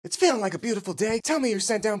Feeling like a beautiful day? Tell me your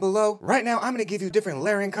scent down below. Right now, I'm gonna give you different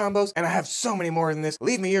layering combos, and I have so many more than this.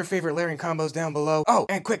 Leave me your favorite layering combos down below. Oh,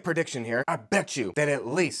 and quick prediction here. I bet you that at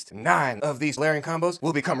least 9 of these layering combos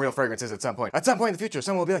will become real fragrances at some point. At some point in the future,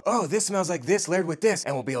 someone will be like, oh, this smells like this layered with this,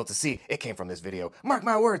 and we'll be able to see it came from this video. Mark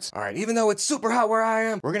my words. All right, even though it's super hot where I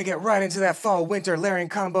am, we're gonna get right into that fall-winter layering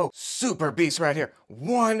combo. Super beast right here.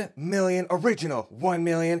 1 million original, 1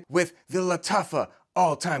 million with the Lattafa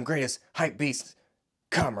all-time greatest hype beast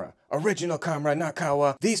camera. Original camera, not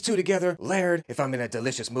kawa. These two together, layered, if I'm in a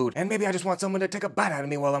delicious mood. And maybe I just want someone to take a bite out of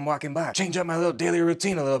me while I'm walking by. Change up my little daily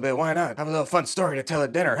routine a little bit, why not? Have a little fun story to tell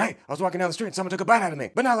at dinner. Hey, I was walking down the street and someone took a bite out of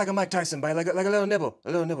me. But not like a Mike Tyson bite, like a little nibble,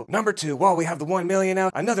 a little nibble. Number 2, while we have the 1 million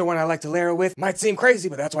out, another one I like to layer with. Might seem crazy,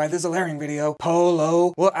 but that's why this is a layering video.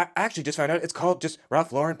 Polo. Well, I actually just found out it's called just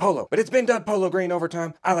Ralph Lauren Polo. But it's been dubbed Polo Green over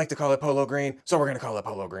time. I like to call it Polo Green, so we're gonna call it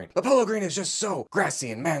Polo Green. But Polo Green is just so grassy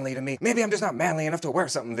and manly to me. Maybe I'm just not manly enough to wear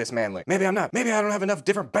something this manly. Maybe I'm not. Maybe I don't have enough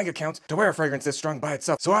different bank accounts to wear a fragrance this strong by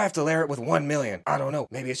itself, so I have to layer it with 1 million. I don't know,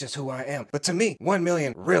 maybe it's just who I am. But to me, 1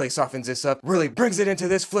 million really softens this up, really brings it into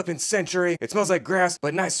this flippin' century. It smells like grass,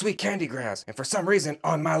 but nice sweet candy grass. And for some reason,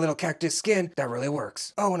 on my little cactus skin, that really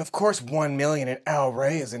works. Oh, and of course, 1 million in Al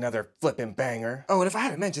Ray is another flippin' banger. Oh, and if I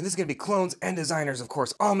hadn't mentioned, this is gonna be clones and designers, of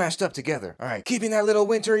course, all mashed up together. All right, keeping that little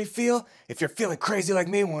wintry feel. If you're feeling crazy like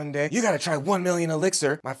me one day, you gotta try 1 million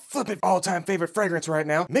Elixir, my flippin' all-time favorite fragrance right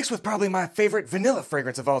now, mixed with probably my favorite vanilla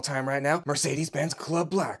fragrance of all time right now, Mercedes-Benz Club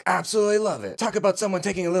Black. Absolutely love it. Talk about someone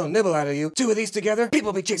taking a little nibble out of you. 2 of these together, people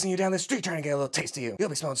will be chasing you down the street trying to get a little taste of you. You'll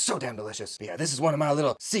be smelling so damn delicious. Yeah, this is one of my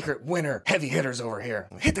little secret winter heavy hitters over here.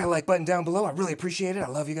 Hit that like button down below. I really appreciate it. I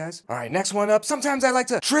love you guys. All right, next one up. Sometimes I like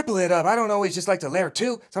to triple it up. I don't always just like to layer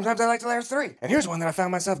 2. Sometimes I like to layer 3. And here's one that I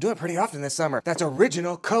found myself doing pretty often this summer. That's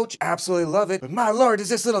original Coach. Absolutely love it. But my lord, does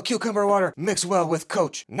this little cucumber water mix well with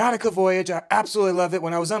Coach. Nautica Voyage. I absolutely love it.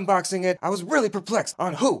 When I was unboxing it, I was really perplexed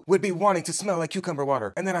on who would be wanting to smell like cucumber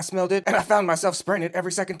water. And then I smelled it, and I found myself spraying it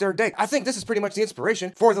every second, third day. I think this is pretty much the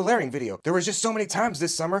inspiration for the layering video. There was just so many times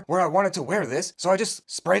this summer where I wanted to wear this, so I just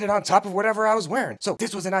sprayed it on top of whatever I was wearing. So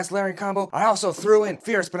this was a nice layering combo. I also threw in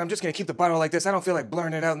Fierce, but I'm just gonna keep the bottle like this. I don't feel like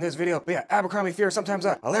blurring it out in this video. But yeah, Abercrombie Fierce, sometimes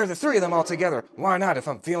I layer the 3 of them all together. Why not if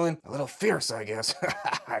I'm feeling a little fierce, I guess.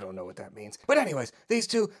 I don't know what that means. But anyways, these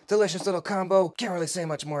 2 delicious little combo. Can't really say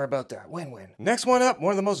much more about that. Win-win. Next one up,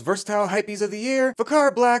 one of the most versatile hypees of the year,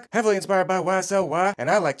 Vacar Black, heavily inspired by YSLY,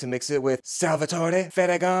 and I like to mix it with Salvatore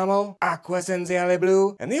Ferragamo, Acqua Senziale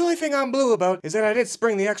Blue, and the only thing I'm blue about is that I did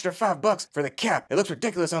spring the extra $5 for the cap. It looks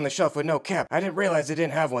ridiculous on the shelf with no cap. I didn't realize it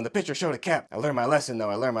didn't have one. The picture showed a cap. I learned my lesson though,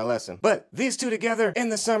 I learned my lesson. But these 2 together, in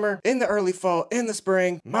the summer, in the early fall, in the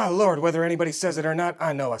spring, my lord, whether anybody says it or not,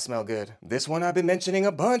 I know I smell good. This one I've been mentioning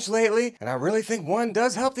a bunch lately, and I really think one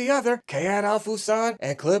does help the other. Kayat Al Fusan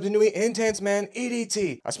and Club de Nuit Intense Man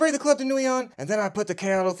EDT. I sprayed the Club de Nuit on, and then I put the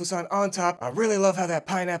Kayat Al Fusan on top. I really love how that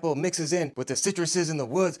pineapple mixes in with the citruses and the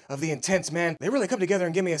woods of the Intense Man. They really come together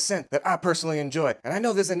and give me a scent that I personally enjoy. And I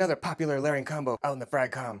know there's another popular layering combo out in the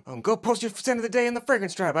frag-com. Go post your scent of the day in the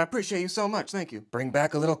fragrance tribe. I appreciate you so much. Thank you. Bring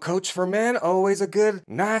back a little Coach for men. Always a good,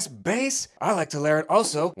 nice base. I like to layer it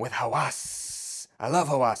also with Hawas. I love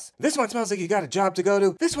Hawas. This one smells like you got a job to go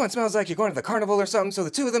to. This one smells like you're going to the carnival or something, so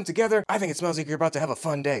the 2 of them together, I think it smells like you're about to have a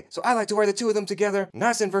fun day. So I like to wear the 2 of them together.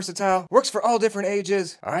 Nice and versatile. Works for all different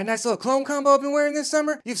ages. All right, nice little clone combo I've been wearing this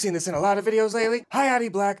summer. You've seen this in a lot of videos lately.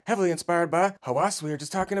 Hayati Black, heavily inspired by Hawas. We were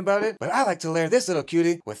just talking about it. But I like to layer this little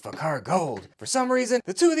cutie with Vacar Gold. For some reason,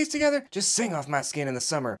 the 2 of these together just sing off my skin in the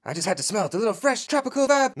summer. I just had to smell it. The little fresh tropical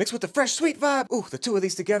vibe mixed with the fresh sweet vibe. Ooh, the 2 of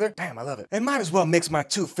these together. Damn, I love it. And might as well mix my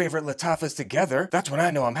 2 favorite Lattafas together. That's when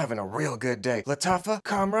I know I'm having a real good day. Lattafa,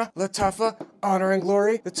 Camera, Lattafa, Honor and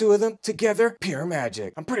Glory, the 2 of them together, pure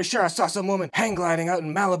magic. I'm pretty sure I saw some woman hang gliding out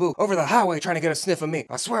in Malibu over the highway trying to get a sniff of me.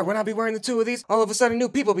 I swear, when I be wearing the 2 of these, all of a sudden new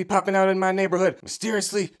people be popping out in my neighborhood,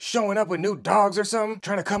 mysteriously showing up with new dogs or something,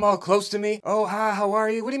 trying to come all close to me. Oh, hi, how are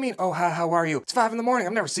you? What do you mean, oh, hi, how are you? It's 5 in the morning.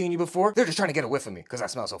 I've never seen you before. They're just trying to get a whiff of me because I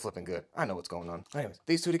smell so flippin' good. I know what's going on. Anyways,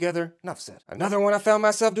 these 2 together, enough said. Another one I found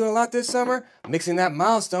myself doing a lot this summer, mixing that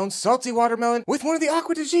Milestone Salty Watermelon with one of the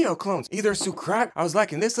Acqua di Gio clones. Either Sucrat, I was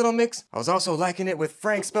liking this little mix. I was also liking it with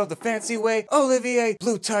Frank spelled the fancy way, Olivier,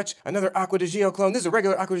 Blue Touch, another Acqua di Gio clone. This is a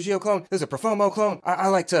regular Acqua di Gio clone. This is a Profumo clone. I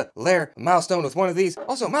like to layer Milestone with one of these.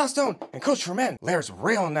 Also, Milestone and Coach for Men layers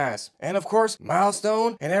real nice. And of course,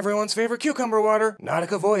 Milestone and everyone's favorite cucumber water,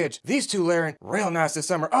 Nautica Voyage. These 2 layering real nice this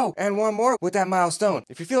summer. Oh, and one more with that Milestone.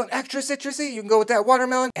 If you're feeling extra citrusy, you can go with that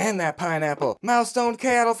watermelon and that pineapple. Milestone,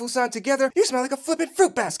 Kayat Al Fusan together, you smell like a flippin'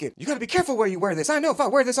 fruit basket. You gotta be careful where you wear wear this. I know if I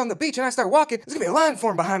wear this on the beach and I start walking, there's gonna be a line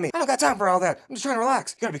formed behind me. I don't got time for all that. I'm just trying to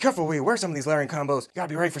relax. You gotta be careful when you wear some of these layering combos. You gotta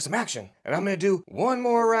be ready for some action. And I'm gonna do one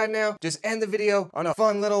more right now. Just end the video on a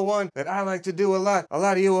fun little one that I like to do a lot. A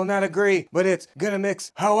lot of you will not agree, but it's gonna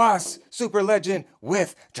mix Hawass Super Legend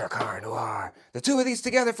with Drakkar Noir. The two of these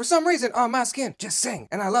together, for some reason, on my skin, just sing,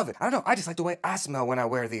 and I love it. I don't know, I just like the way I smell when I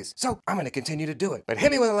wear these. So I'm gonna continue to do it. But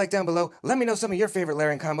hit me with a like down below. Let me know some of your favorite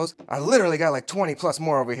layering combos. I literally got like 20 plus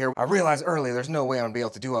more over here. I realized earlier there's no way I'm gonna be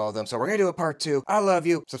able to do all of them, so we're gonna do a part 2. I love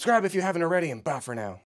you. Subscribe if you haven't already, and bye for now.